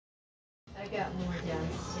I got more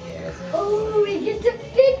downstairs. Oh, we get the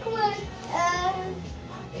big one.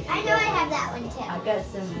 I know I have that one too. I got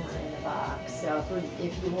some more in the box, so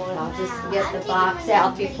if you want, I'll just Wow, get I'm the taking box one of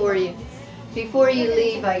out the before pretty you. Before you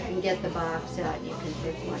leave, I can get the box out and you can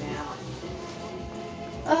pick one out.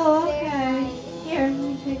 Oh, Very okay. nice. Here, let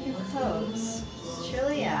me take your coats. It's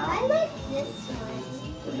chilly out. I like this one.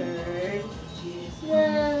 Bird. The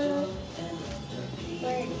bird.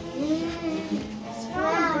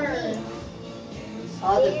 Wow, Bird.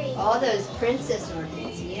 Very All those princess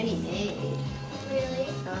ornaments Annie made. really?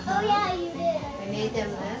 Uh-huh. Oh yeah, you did. I made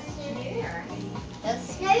them last year.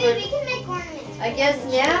 That's Maybe we can make ornaments. I guess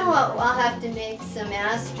now I'll have to make some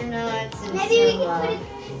astronauts and Maybe we some can put it.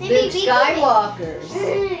 Maybe Luke we Skywalkers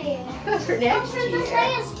can for next year. Princess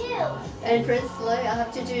Leia's too. And Princess Leia, I'll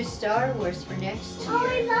have to do Star Wars for next year. Oh,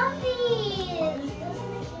 I love these.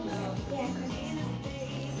 Yeah, Christmas.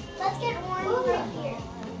 Let's get one right here.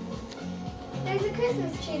 There's a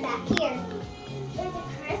Christmas tree back here. There's a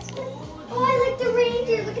Christmas? Oh, I like the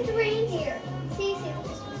reindeer. Look at the reindeer. See the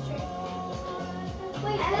Christmas tree.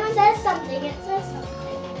 Wait, it says something. It says something.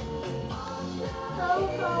 Ho,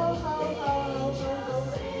 ho, ho, ho, ho, ho,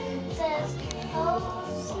 ho. It says, ho,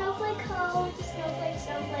 snowflake, ho, snowflake,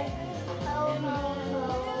 snowflake. Ho, ho, ho,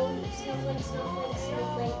 snowflake, snowflake,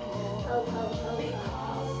 snowflake. Ho, ho, ho,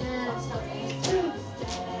 ho. Snowflake.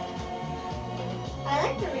 I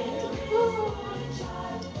like the reindeer.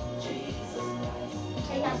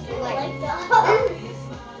 I have to like the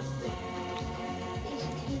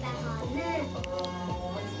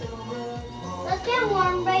Let's get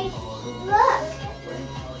warm, right? Look.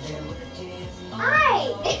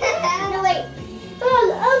 No, wait. Oh,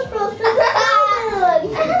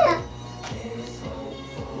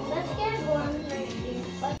 let's get warm right here.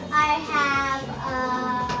 I have,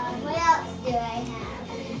 what else do I have?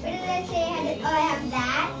 What did I say I had? Oh, I have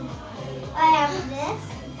that. I have this.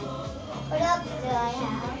 What else do I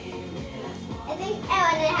have? I think, oh, and I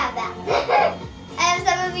have that. I have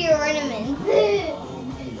some of your ornaments.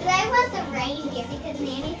 But I want the reindeer because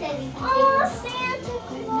Nanny said we could Santa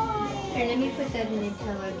Claus. Here, let me put that in your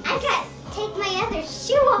pillowcase. I gotta take my other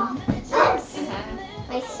shoe off.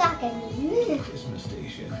 My sock, I mean. Christmas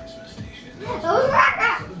Station.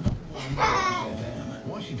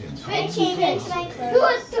 I'm changing into my clothes. Who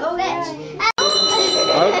wants to fetch?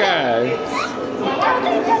 Okay.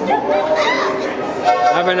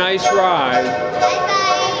 Have a nice ride. Bye-bye.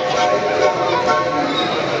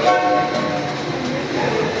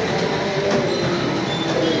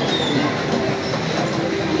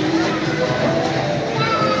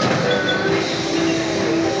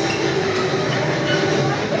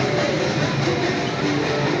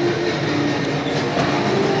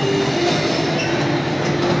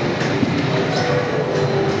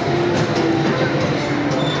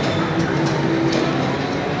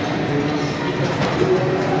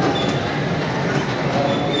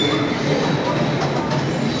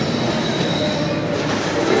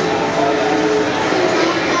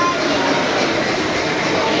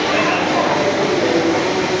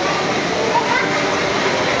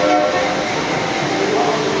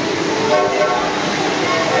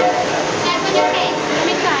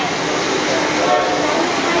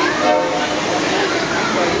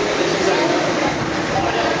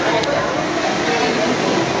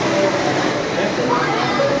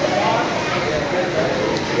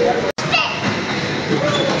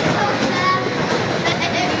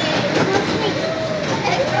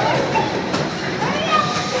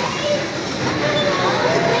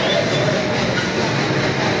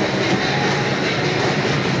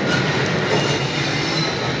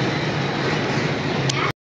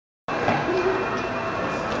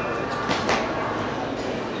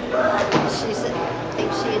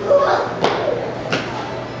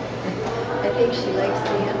 I think she likes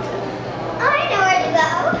Santa. I know where to go.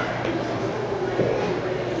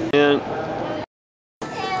 And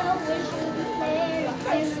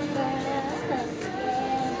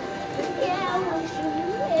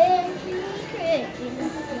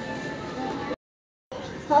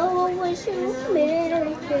Oh, I wish you a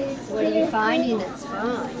Merry Christmas. What are you finding that's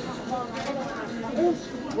fun?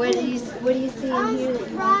 What do you see in here that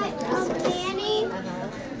you want for Christmas? Nanny, Uh-huh.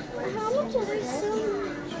 how much are they selling?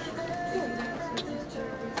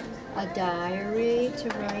 A diary to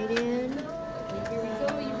write in. Here we go.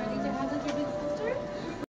 Are you ready to have with your big sister?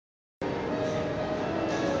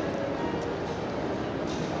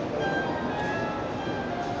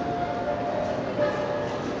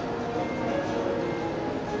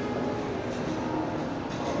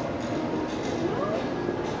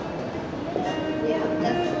 Yeah,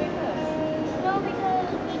 that's what it was. No, because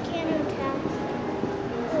we can't attach.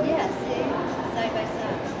 Yes, see? Side by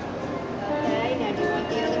side. Okay, now do you want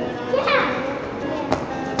the other one on? Yeah.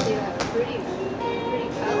 They have pretty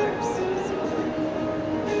colors.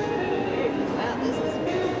 Wow, this is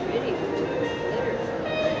very pretty. Glitter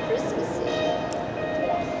for Christmassy.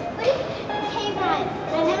 What if, hey, Rod,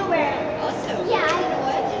 I'm gonna wear it. Also, Yeah, you know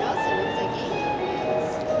what? It also looks like angel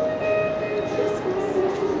wings. Christmas.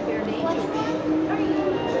 Pair of angel What wings. one are you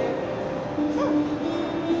wearing? Oh.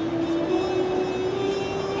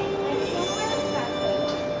 Okay, which one wear the sparkly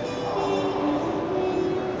one?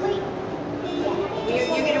 Wait. Yeah.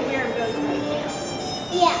 You're gonna wear them both right now.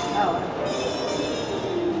 Yeah. Oh, okay.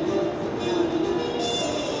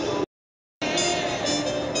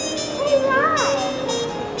 Hey, Rod.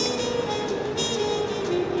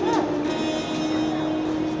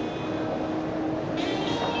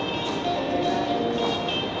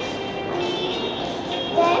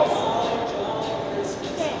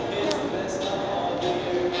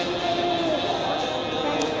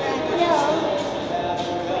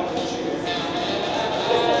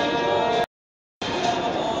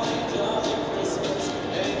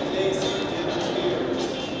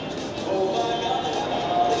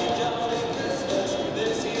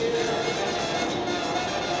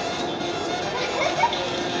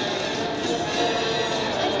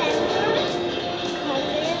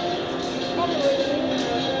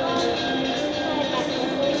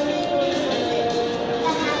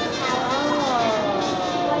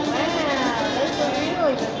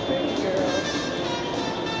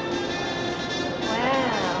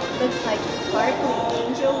 Wow, looks like sparkly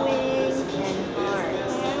angel wings and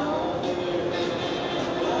hearts.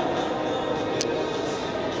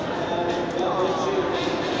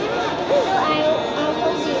 I'll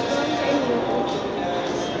hold these ones and you hold these.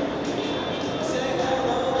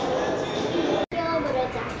 No, but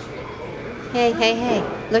it's actually. Hey,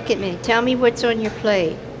 look at me. Tell me what's on your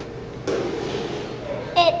plate.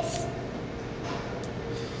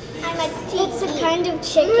 It's a kind of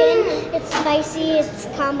chicken. It's spicy. It's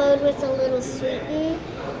comboed with a little sweetened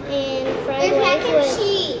and fried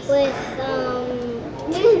with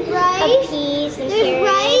rice, peas and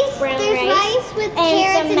carrots, brown rice with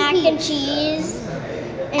and some mac and cheese.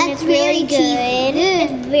 And it's really good.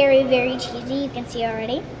 It's very, very cheesy. You can see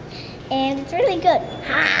already. And it's really good.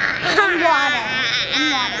 And water.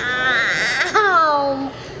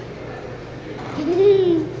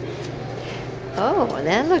 Oh,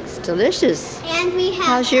 that looks delicious. And we have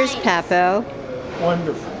How's yours, ice. Papo?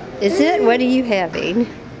 Wonderful. Is it? What are you having?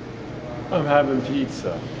 I'm having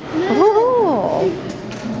pizza. Oh.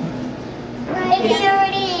 Right. You can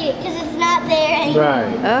already eat it because it's not there anymore.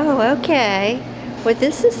 Right. Oh, okay. Well,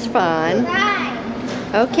 this is fun.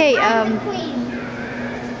 Right. Okay, I'm the queen.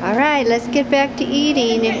 all right, let's get back to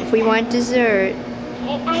eating if we want dessert.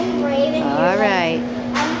 I'm brave and All right.